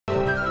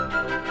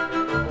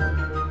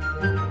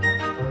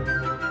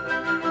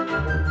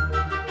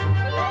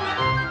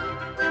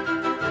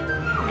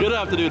Good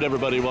afternoon,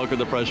 everybody. Welcome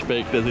to Fresh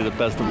Baked Disney, the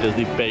best of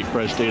Disney Baked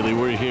Fresh Daily.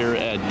 We're here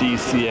at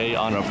DCA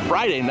on a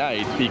Friday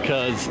night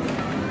because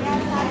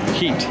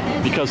heat,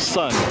 because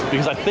sun,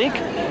 because I think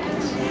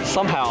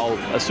somehow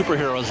a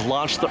superhero has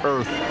launched the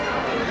Earth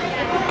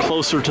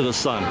closer to the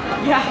sun.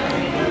 Yeah,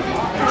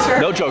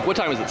 sure. No joke. What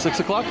time is it?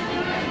 6 o'clock?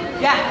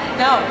 Yeah.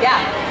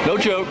 No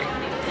joke.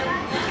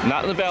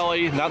 Not in the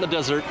valley, not in the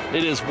desert.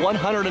 It is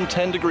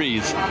 110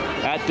 degrees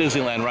at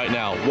Disneyland right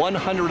now.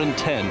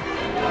 110.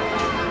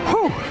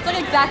 Whew. It's like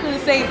exactly the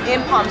same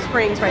in Palm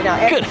Springs right now.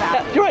 Good.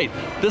 You're right.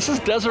 This is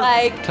desert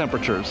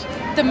temperatures.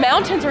 The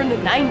mountains are in the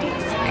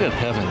 90s. Good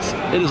heavens.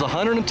 It is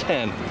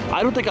 110.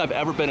 I don't think I've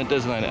ever been at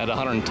Disneyland at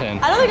 110.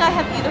 I don't think I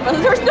have either,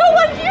 but there's no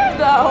one here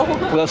though.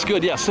 Well, that's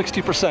good. Yeah,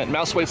 60%.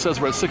 Mouseweight says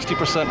we're at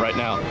 60% right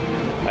now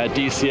at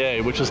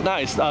DCA, which is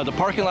nice. The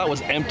parking lot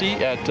was empty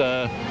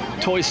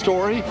at Toy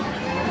Story.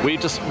 We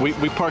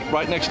parked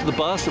right next to the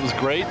bus. It was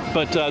great.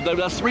 But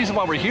that's the reason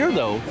why we're here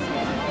though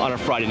on a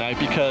Friday night,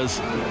 because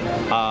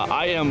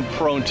I am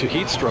prone to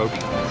heat stroke.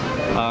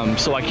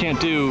 So I can't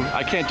do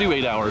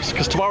 8 hours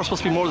because tomorrow's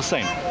supposed to be more the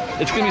same.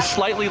 It's going to be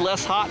slightly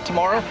less hot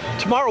tomorrow.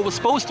 Tomorrow was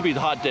supposed to be the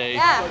hot day,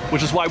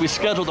 which is why we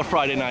scheduled a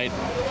Friday night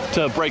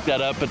to break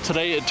that up. But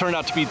today, it turned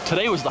out to be,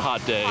 today was the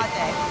hot day.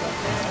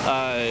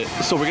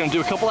 So we're going to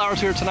do a couple hours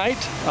here tonight.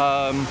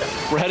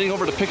 We're heading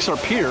over to Pixar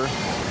Pier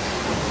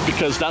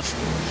because that's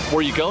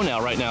where you go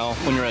now, right now,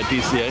 when you're at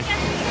DCA.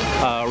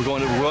 We're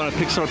going to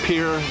Pixar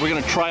Pier. We're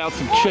going to try out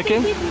some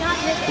chicken.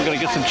 We're going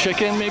to get some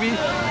chicken, maybe.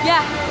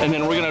 Yeah. And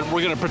then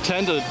we're gonna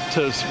pretend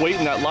to wait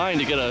in that line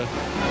to get an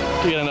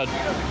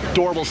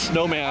adorable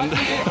snowman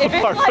if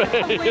it's like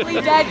completely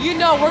dead, you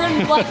know we're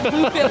gonna like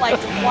loop it like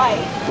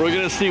twice. We're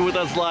gonna see what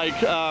that's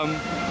like.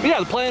 Yeah,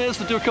 the plan is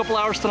to do a couple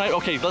hours tonight.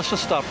 Okay, let's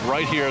just stop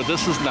right here.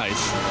 This is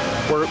nice.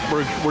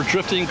 We're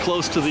drifting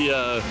close to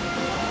the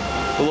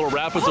little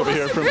rapids over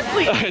here.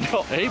 I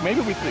know. Hey,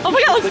 maybe we. Oh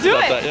my God, let's do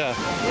it. That, yeah.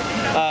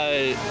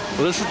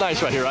 Well, this is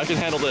nice right here. I can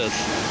handle this.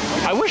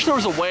 I wish there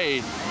was a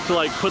way to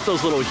like put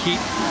those little heat,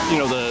 you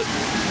know, the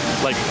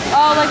like.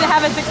 Oh, like to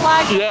have a Six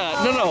Flags.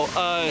 Yeah. No.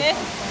 This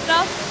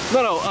stuff.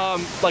 No.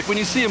 Like when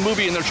you see a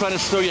movie and they're trying to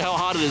show you how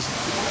hot it is,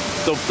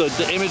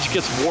 the image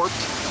gets warped.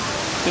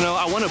 You know,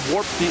 I want to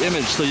warp the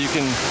image so you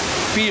can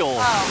feel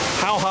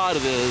how hot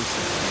it is.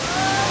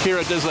 Here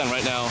at Disneyland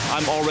right now,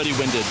 I'm already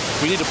winded.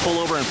 We need to pull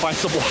over and find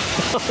some water.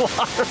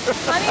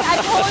 Honey,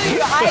 I told you,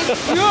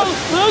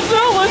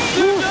 let's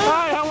do it.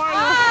 Hi, how are you?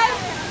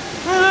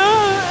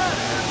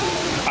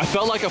 I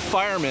felt like a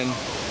fireman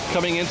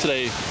coming in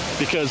today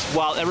because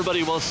while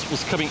everybody else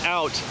was coming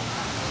out,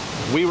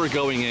 we were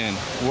going in.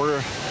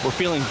 We're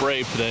feeling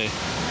brave today.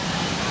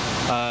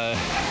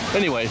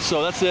 Anyway,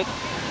 so that's it.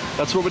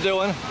 That's what we're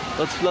doing.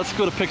 Let's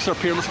go to Pixar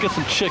Pier. Let's get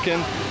some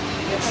chicken.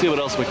 Let's see what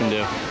else we can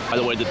do. By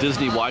the way, the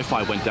Disney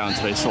Wi-Fi went down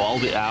today, so all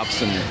the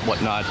apps and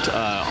whatnot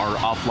are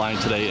offline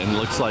today, and it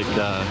looks like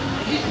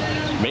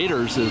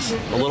Mater's is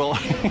a little...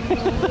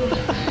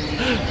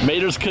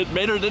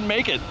 Mater didn't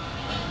make it.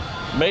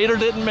 Mater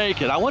didn't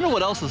make it. I wonder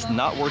what else is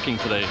not working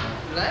today.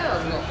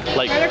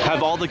 Like,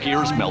 have all the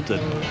gears melted?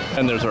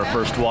 And there's our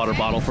first water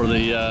bottle for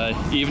the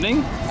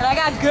evening. And I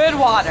got good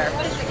water.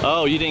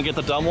 Oh, you didn't get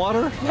the dumb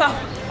water? No.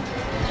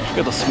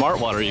 Get the smart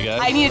water, you guys.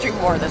 I need to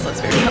drink more of this,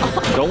 let's be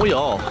real. Don't we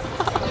all?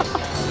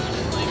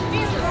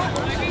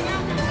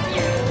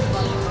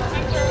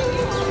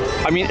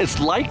 I mean, it's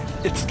like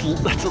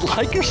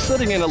you're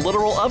sitting in a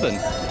literal oven.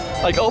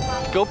 Like, oh,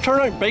 go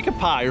bake a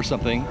pie or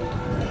something,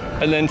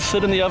 and then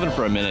sit in the oven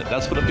for a minute.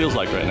 That's what it feels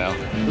like right now.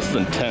 This is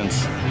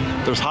intense.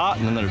 There's hot,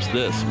 and then there's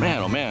this.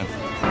 Man, oh man.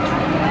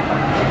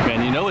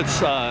 Man, you know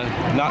it's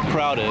not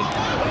crowded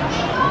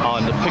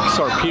on the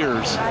Pixar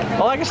Piers.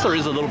 Well, I guess there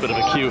is a little bit of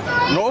a queue.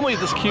 Normally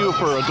this queue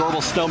for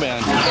Adorable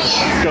Snowman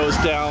goes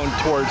down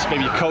towards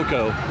maybe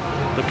Coco,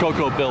 the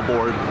Coco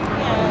billboard.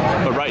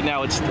 But right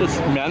now it's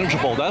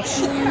manageable.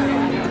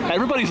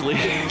 Everybody's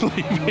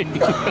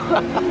leaving.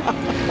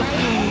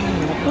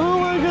 Oh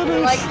my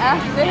goodness. Like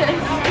F this.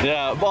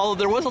 Yeah, well,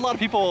 there was a lot of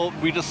people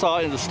we just saw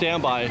in the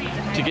standby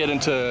to get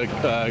into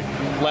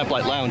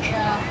Lamplight Lounge.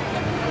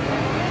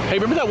 Hey,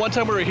 remember that one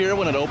time we were here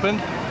when it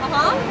opened?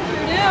 Uh-huh,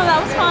 yeah,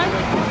 that was fun.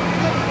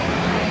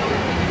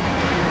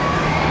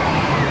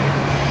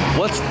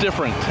 What's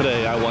different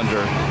today, I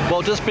wonder?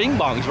 Well, just Bing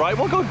Bongs, right?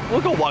 We'll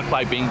go walk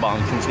by Bing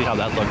Bongs and see how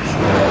that looks.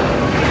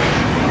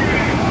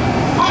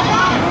 Hold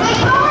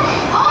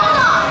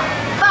on!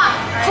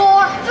 5,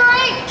 4,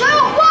 3, 2,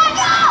 1,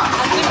 go!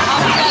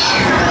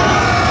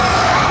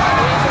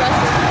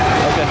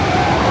 Okay.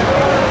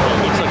 Well,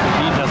 it looks like the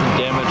heat hasn't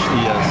damaged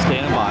the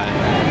standby.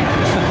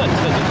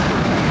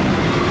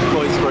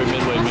 Toy Story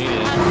Midway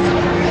Media.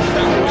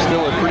 We're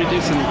still a pretty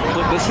decent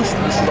clip. This is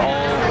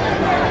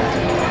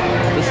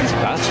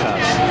Fast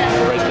Pass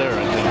right there,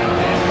 I think.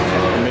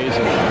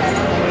 Amazing.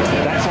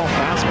 That's all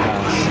Fast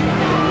Pass.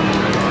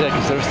 Yeah,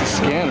 because there's the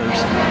scanners.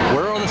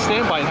 Where are the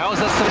standby? And how is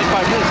that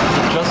 75 minutes? Is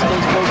it just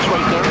those folks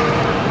right there?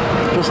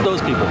 Just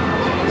those people.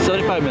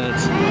 75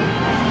 minutes.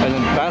 And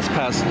then Fast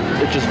Pass,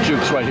 it just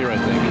jukes right here, I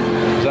think.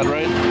 Is that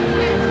right?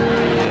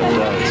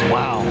 does.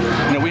 Wow.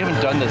 You know, we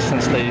haven't done this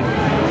since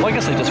well, I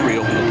guess they just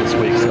reopened it this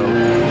week, so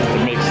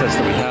it makes sense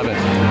that we haven't.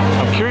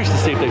 I'm curious to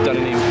see if they've done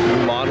any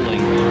remodeling,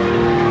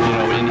 you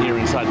know, in here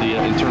inside the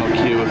internal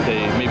queue, if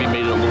they maybe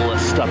made it a little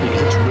less stuffy,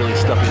 because it's really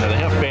stuffy now.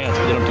 They have fans,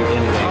 but they don't do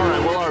anything. All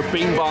right, well, our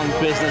Bing Bong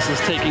business is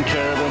taken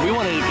care of, and we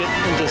wanted to get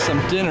into some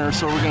dinner,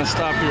 so we're going to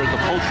stop here at the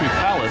Poultry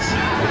Palace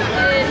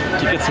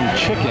to get some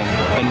chicken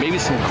and maybe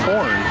some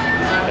corn,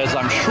 as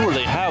I'm sure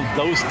they have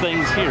those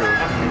things here,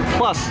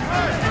 plus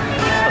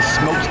a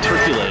smoked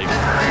turkey leg.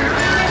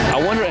 I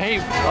wonder, hey,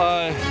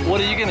 what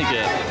are you gonna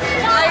get?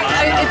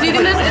 It's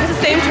the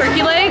same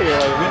turkey leg,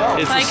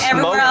 It's like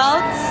everywhere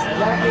else.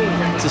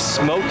 It's a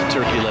smoked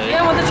turkey leg.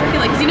 Yeah, I want the turkey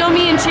leg, because you know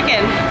me and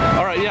chicken.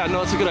 All right, yeah, no,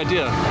 that's a good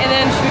idea. And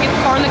then should we get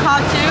the corn on the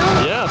cob too?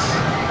 Yes.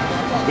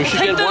 We should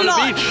Take get the one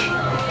lot. of each.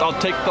 I'll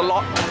take the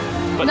lot.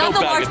 But Not no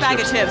the large bag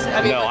of chips.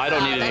 I mean, no, I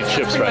don't need any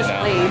chips right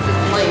now.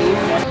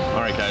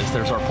 All right, guys,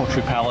 there's our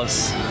Poultry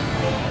Palace.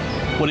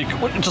 What,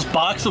 just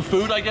box of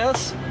food, I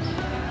guess?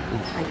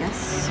 I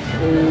guess.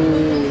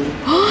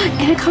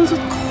 And it comes with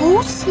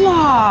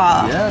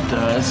coleslaw. Yeah, it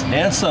does.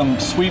 And some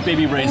Sweet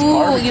Baby Ray's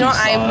barbecue you know,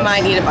 sauce. I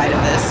might need a bite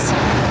of this.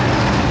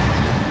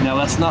 Now,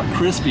 that's not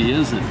crispy,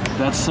 is it?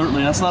 That's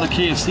not a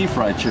KFC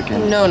fried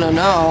chicken. No, no,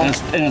 no.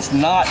 And it's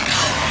not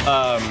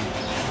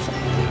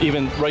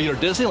even regular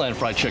Disneyland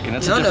fried chicken.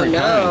 That's a different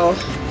kind.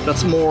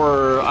 That's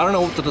more, I don't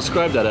know what to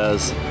describe that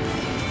as.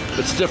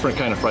 It's a different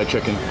kind of fried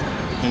chicken.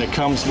 And it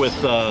comes with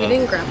we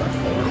didn't grab a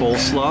fork.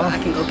 coleslaw. I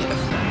can go get a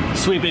fork.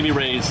 Sweet Baby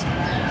Ray's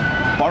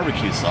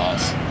barbecue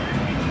sauce.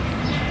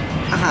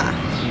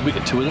 We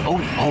get two of them.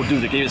 Oh,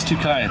 dude, they gave us two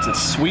kinds.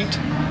 It's sweet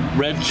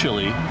red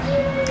chili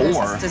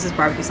or this is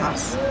barbecue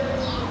sauce.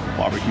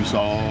 Barbecue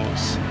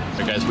sauce.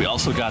 Hey guys, we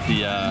also got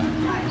the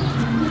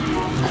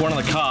corn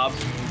on the cob.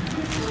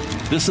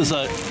 This is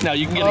now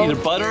you can get either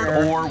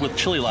butter or with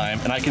chili lime,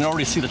 and I can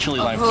already see the chili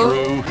lime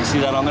through. You see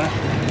that on there?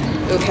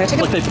 Ooh, can I take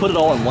Like they put it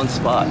all in one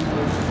spot.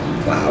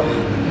 Wow.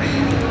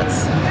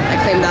 I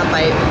claim that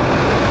bite.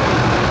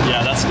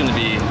 Yeah, that's gonna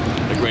be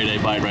a grade A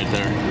bite right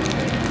there.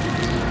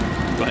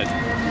 Go ahead.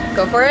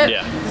 Go for it?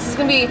 Yeah. This is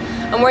gonna be,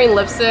 I'm wearing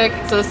lipstick,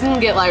 so this is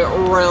gonna get like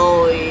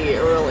really,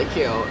 really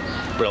cute.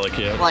 Really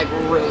cute. Like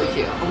really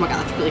cute. Oh my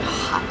god, that's really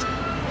hot.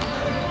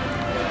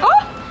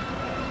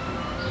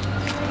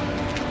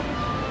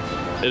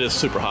 It is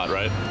super hot,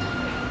 right?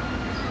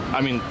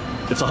 I mean,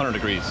 it's 100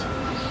 degrees.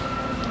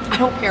 I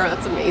don't care,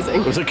 that's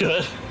amazing. Was it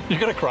good? You're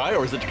gonna cry,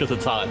 or is it because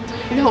it's hot?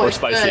 No, or it's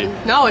spicy? good.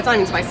 No, it's not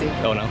even spicy.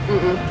 Oh no?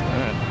 Mm-mm.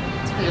 Alright.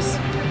 I just...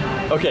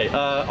 Okay,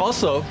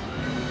 also,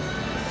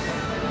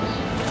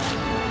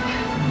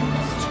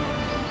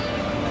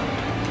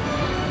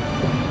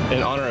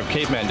 in honor of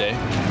Caveman Day,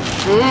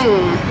 we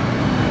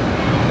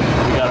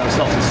got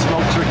ourselves a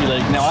smoked turkey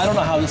leg. Now, I don't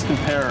know how this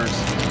compares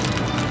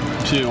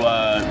to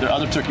their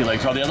other turkey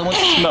legs. Are the other ones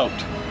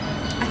smoked?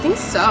 I think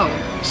so.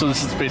 So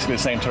this is basically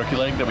the same turkey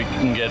leg that we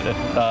can get at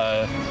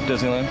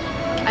Disneyland?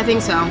 I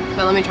think so,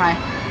 but let me try.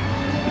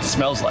 It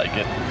smells like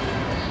it.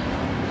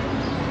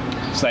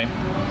 Same.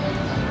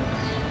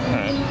 All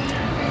right.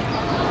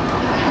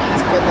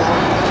 It's good though.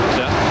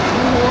 Yeah?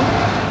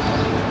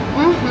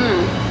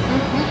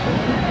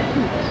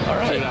 All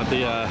right. Check out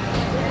the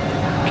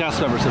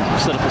cast members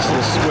have set up this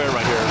little square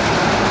right here,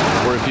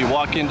 where if you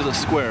walk into the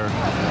square,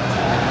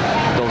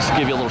 they'll just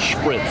give you a little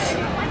spritz.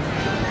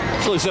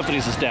 Silly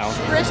Symphonies is down.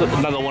 So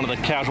another one of the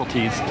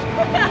casualties.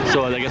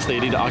 So I guess they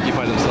need to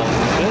occupy themselves a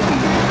bit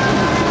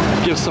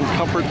and give some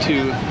comfort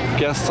to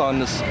guests on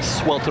this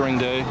sweltering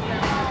day.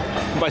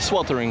 By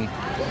sweltering,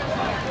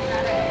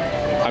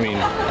 I mean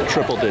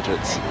triple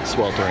digits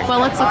sweltering.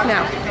 Well, let's look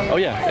now. Oh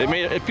yeah,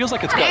 it feels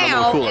like it's gotten a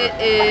little cooler. It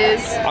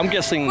is I'm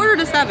guessing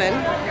 7:45.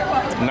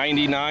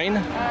 99?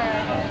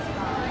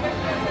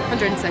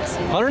 106.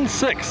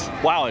 106.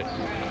 Wow.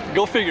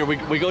 Go figure.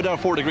 We go down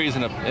 4 degrees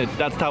and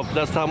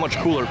that's how much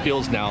cooler it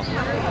feels now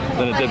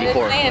than it did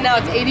before. And now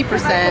it's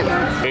 80%.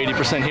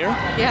 80% here?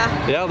 Yeah.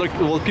 Yeah.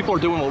 Well, people are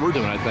doing what we're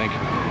doing. I think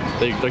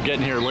they're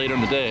getting here later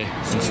in the day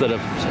instead of.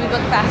 Should we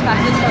book fast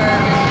passes for?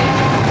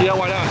 Yeah.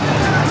 Why not?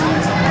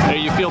 Hey,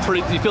 you feel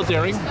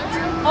daring?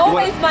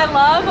 Always, my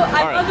love. I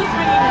right. love this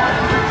ringing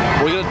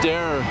one. We're gonna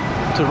dare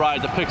to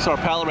ride the Pixar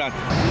Pal Around.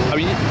 I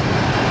mean,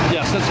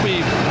 yeah. Since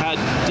we had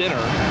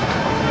dinner.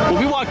 Well,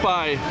 we walked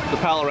by the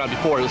Pal Around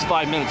before. It was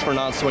 5 minutes for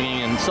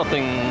non-swinging and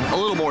something a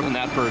little more than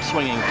that for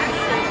swinging.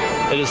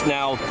 It is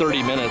now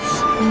 30 minutes.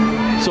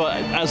 So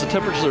as the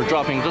temperatures are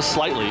dropping just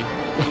slightly,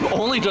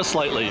 only just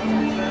slightly,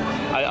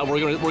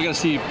 we're gonna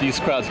see these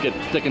crowds get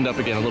thickened up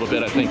again a little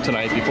bit. I think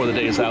tonight before the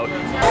day is out.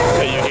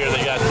 Okay, you hear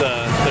they got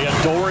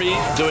Dory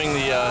doing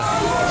the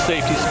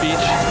safety speech,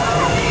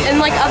 And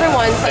like other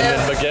ones. and then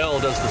Miguel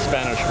does the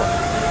Spanish one.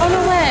 Oh no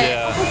way.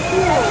 Yeah.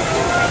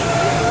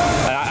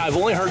 I've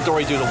only heard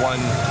Dory do the one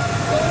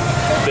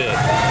bit. I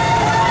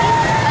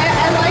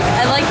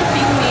like the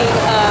theming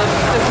of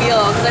the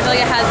wheel because I feel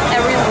like it has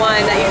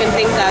everyone that you can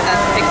think of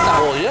that's Pixar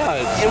Well,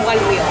 yeah. in one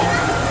wheel.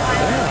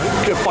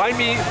 Find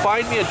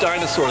me a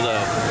dinosaur though.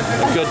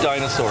 A good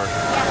dinosaur.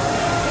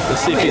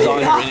 Let's see if he's on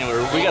here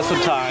anywhere. We got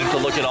some time to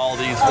look at all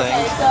these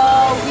things. So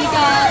we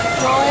got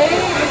Joy,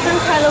 Mr.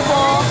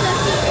 Incredible,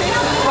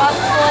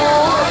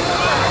 Russell,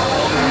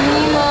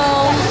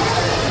 Nemo,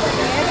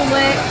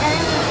 Flick,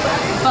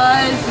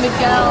 Buzz,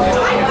 Miguel.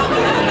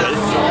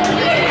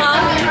 Huh?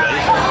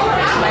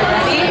 Am I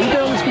ready? You've been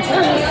on this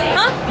before?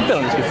 Huh? You've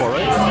been on this before,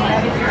 right?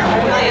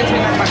 I'm not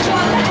answering that question.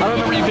 I don't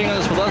remember you being on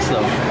this with us,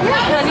 though.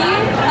 Yeah, honey.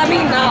 I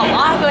mean, not a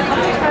lot, but a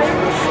couple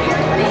times.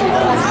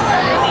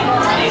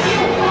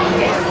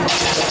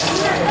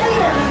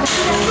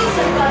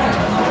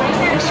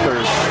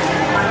 Whiskers.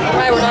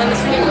 Alright, we're not in the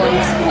swinging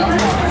ones.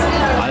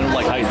 I don't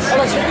like heights. Oh,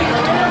 that's right.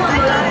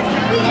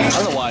 I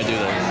don't know why I do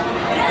this.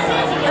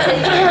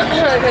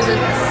 Because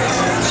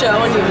it's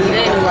show and you need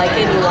it and you like it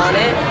and you want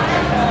it.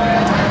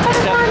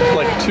 Yeah,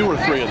 like 2 or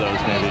 3 of those,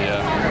 maybe,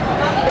 yeah.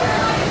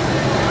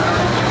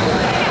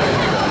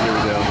 Here we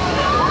go.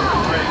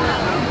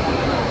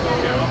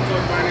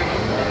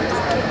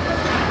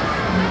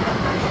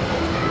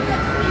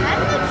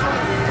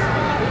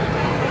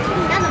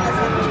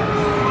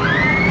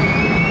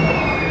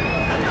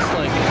 It's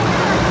like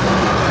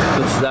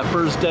the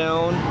Zephyr's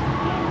down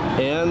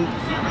and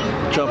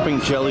jumping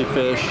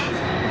jellyfish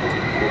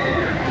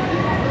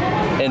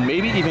and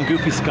maybe even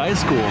Goofy Sky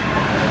School.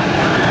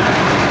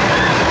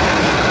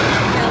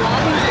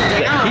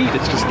 The heat,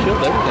 it's just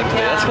killed everything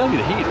today. That's gotta be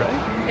the heat,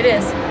 right? It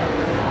is.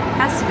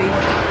 Has to be.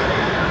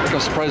 I'm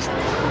surprised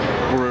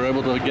we were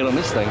able to get on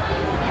this thing.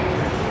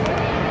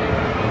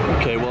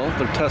 Okay, well,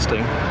 they're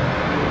testing.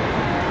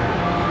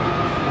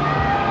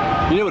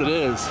 You know what it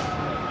is?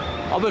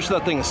 I'll bet you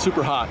that thing is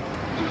super hot.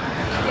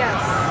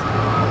 Yes.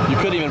 You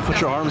couldn't even put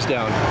your arms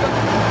down.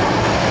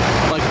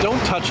 Like,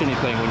 don't touch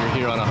anything when you're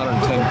here on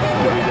 110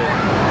 degree day.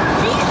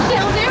 He's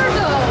down there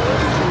though.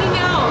 He's hanging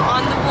out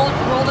on the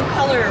world of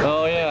color.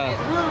 Oh, yeah.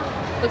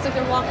 Looks like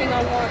they're walking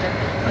on water.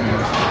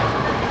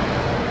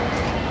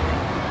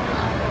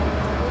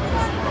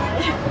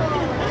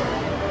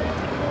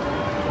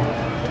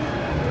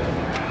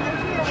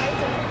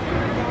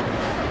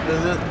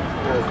 Is it?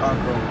 Oh,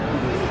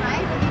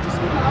 concrete.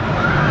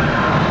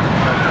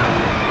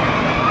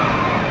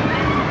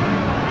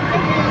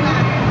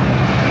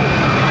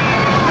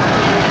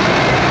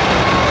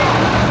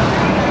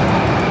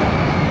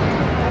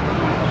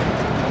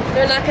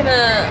 They're not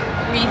gonna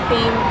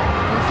retheme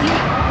Goofy?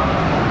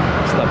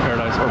 It's not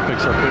Paradise or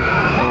Pixar Pier. Or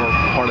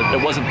part of,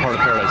 it wasn't part of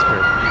Paradise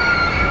Pier.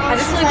 I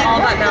just feel like all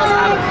that now is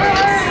out of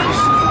place.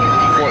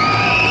 What? I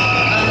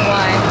don't know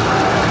why.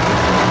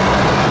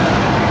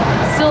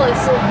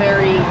 It's still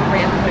very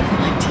random, I feel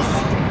like, to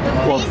see.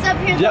 Well, Babies up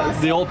here, yeah,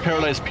 though. the old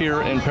Paradise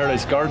Pier and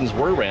Paradise Gardens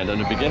were random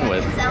to begin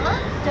with. Zella,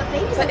 the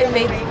babies But up it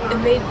made there.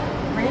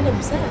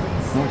 random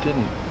sense. No, it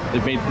didn't.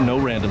 It made no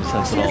random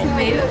sense at all. It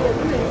made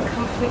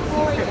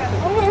completely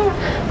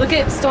random. Look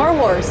at Star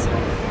Wars.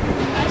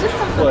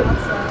 What?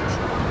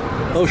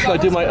 Oh, should I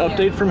do my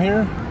update from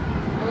here?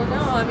 Well, no,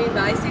 I mean,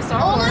 I see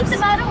Star Oh, Wars. look, the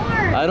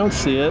Matterhorn. I don't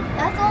see it.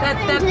 That's all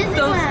in Those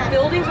Disneyland.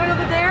 buildings right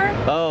over there.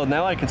 Oh,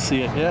 now I can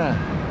see it, yeah.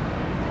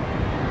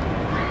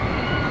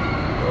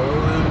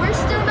 We're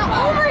still not.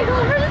 Oh my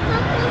god, we're so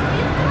close. We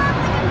still have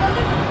like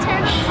another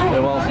 10 minutes.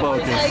 It won't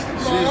focus. Like,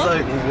 She's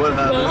like, what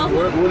happened? Mom?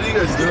 What are you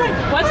guys doing?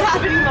 What's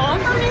happening, Mom?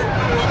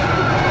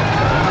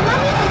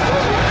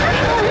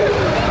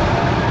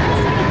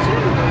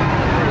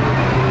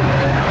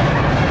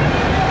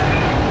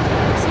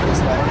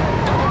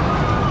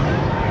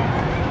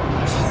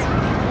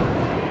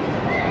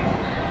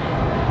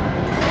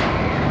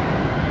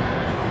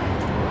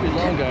 It'll be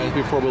long, guys,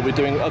 before we'll be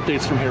doing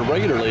updates from here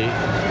regularly.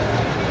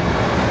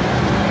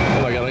 Oh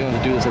my god, I'm going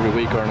to do this every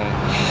week, aren't I?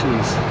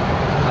 Jeez.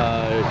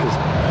 Because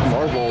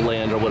Marvel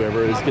Land or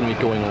whatever is going to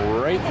be going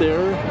right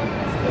there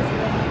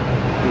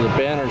where the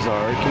banners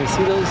are. Can you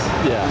see those?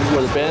 Yeah,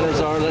 where the banners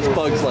are, that's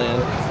Bugs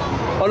Land.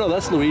 Oh no,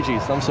 that's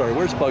Luigi's. I'm sorry,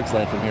 where's Bugs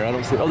Land from here? I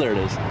don't see. Oh, there it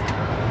is.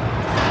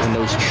 And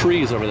those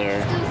trees over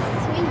there.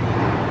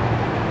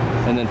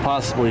 And then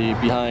possibly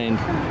behind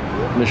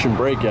Mission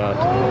Breakout,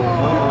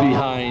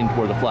 behind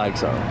where the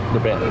flags are, the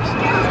banners.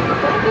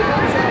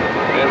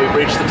 And we've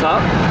reached the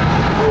top.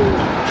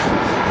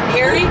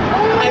 Harry,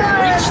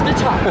 I've reached the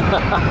top.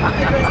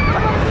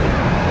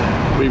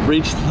 We've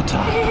reached the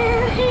top.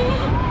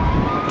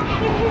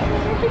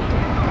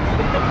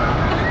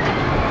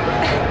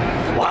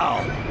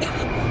 Wow.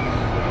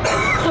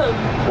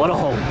 What a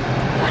home.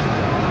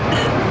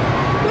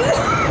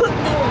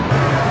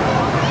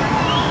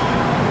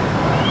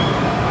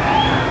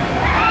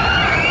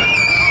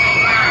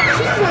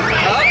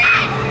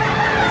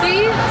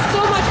 See? So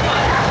much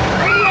fun.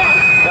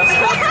 That's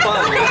not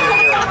fun.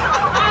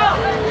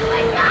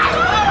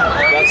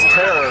 That's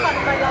terror.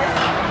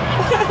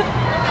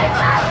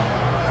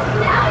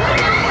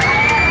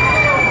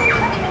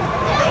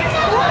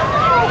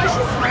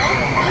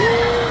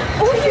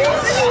 Oh,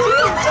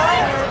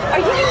 are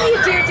you gonna be a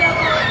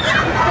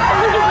daredevil?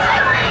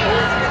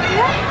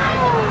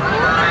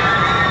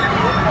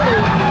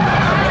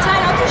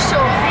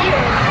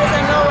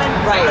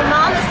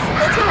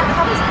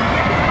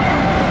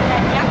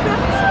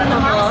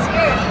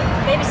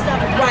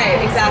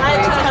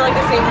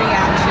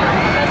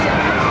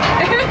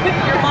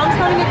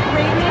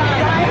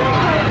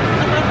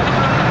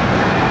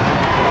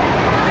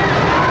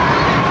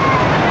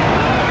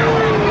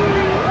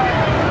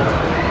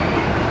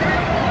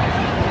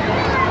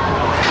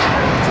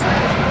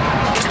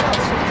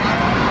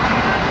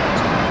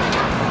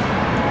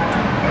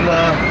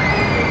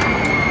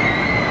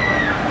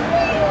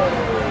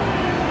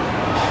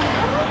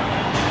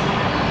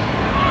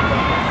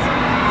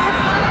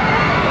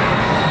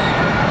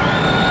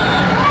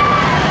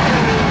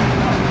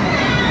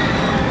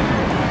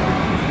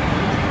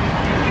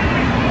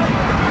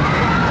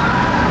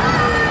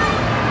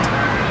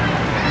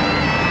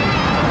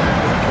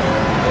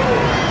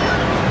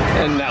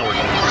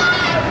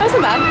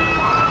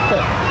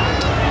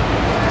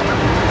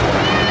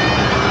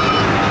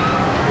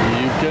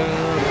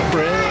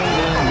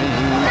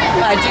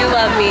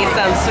 love me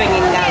some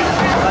swinging down.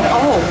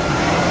 Oh.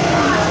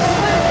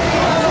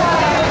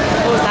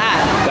 What was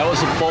that? That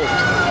was a Bolt.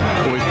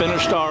 We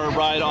finished our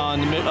ride on,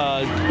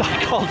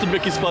 I call it the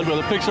Mickey's Fun Wheel,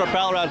 the Pixar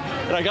Pal Around,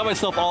 and I got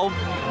myself all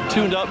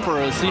tuned up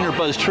for a Senior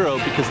Buzz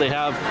churro because they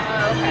have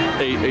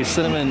a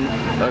cinnamon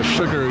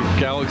sugar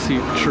galaxy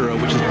churro,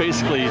 which is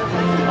basically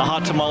a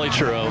hot tamale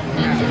churro.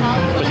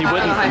 But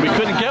we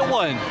couldn't get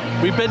one.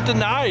 We've been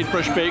denied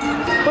fresh bake,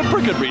 but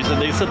for good reason.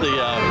 They said the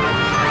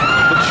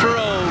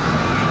churro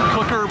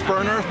cooker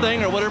burner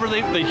thing or whatever,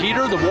 the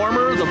heater, the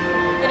warmer,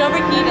 it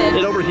overheated.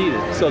 It overheated,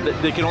 so that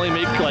they can only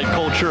make like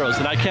cold churros,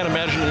 and I can't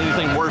imagine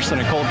anything worse than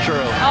a cold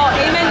churro. Oh,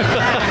 amen.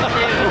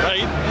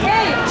 Right?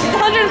 Hey, it's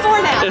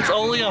 104 now. It's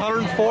only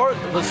 104.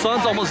 The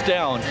sun's almost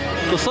down.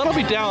 The sun will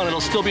be down.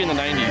 It'll still be in the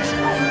 90s.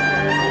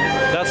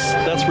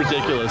 That's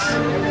ridiculous.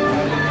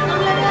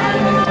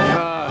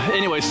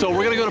 Anyway, so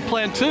we're gonna go to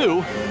Plan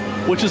 2,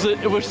 which is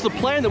the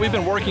plan that we've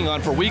been working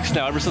on for weeks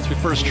now, ever since we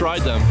first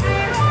tried them.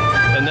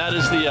 And that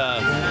is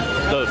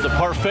the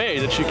parfait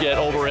that you get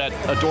over at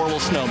Adorable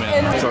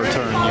Snowman. It's our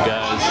turn, you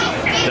guys.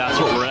 That's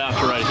what we're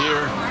after right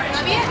here.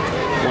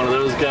 One of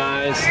those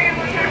guys.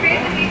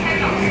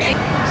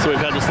 So we've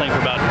had this thing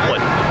for about,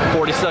 what,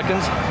 40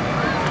 seconds?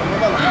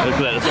 Look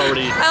at that, it's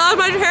already... I love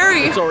my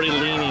cherry. It's already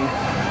leaning.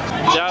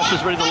 Dash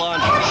is ready to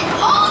launch.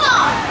 Hold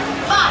on!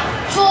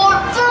 5, 4,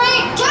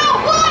 3, 2,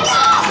 1,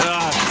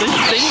 go!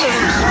 They need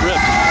another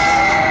script.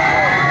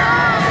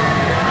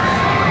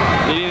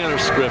 They need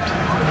another script.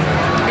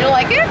 You don't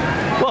like it?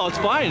 Well, it's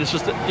fine. It's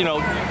just that, you know,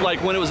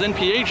 like when it was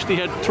NPH, they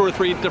had 2 or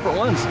 3 different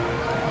ones.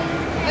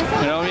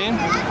 You know what I mean?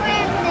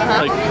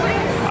 Like,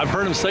 I've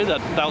heard him say that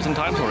 1,000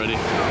 times already.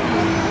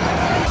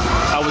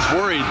 I was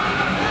worried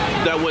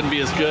that wouldn't be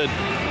as good.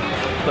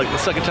 Like the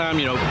second time,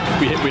 you know,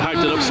 we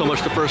hyped it up so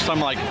much the first time,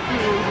 like,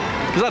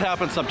 because that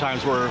happens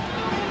sometimes where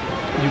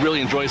you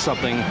really enjoy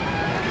something,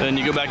 and then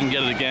you go back and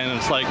get it again, and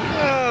it's like,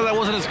 that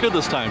wasn't as good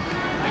this time.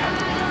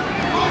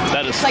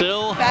 That is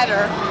still like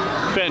better.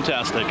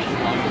 Fantastic,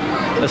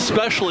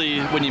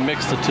 especially when you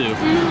mix the two.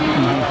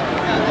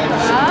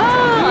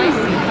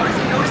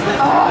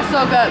 Oh,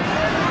 so good.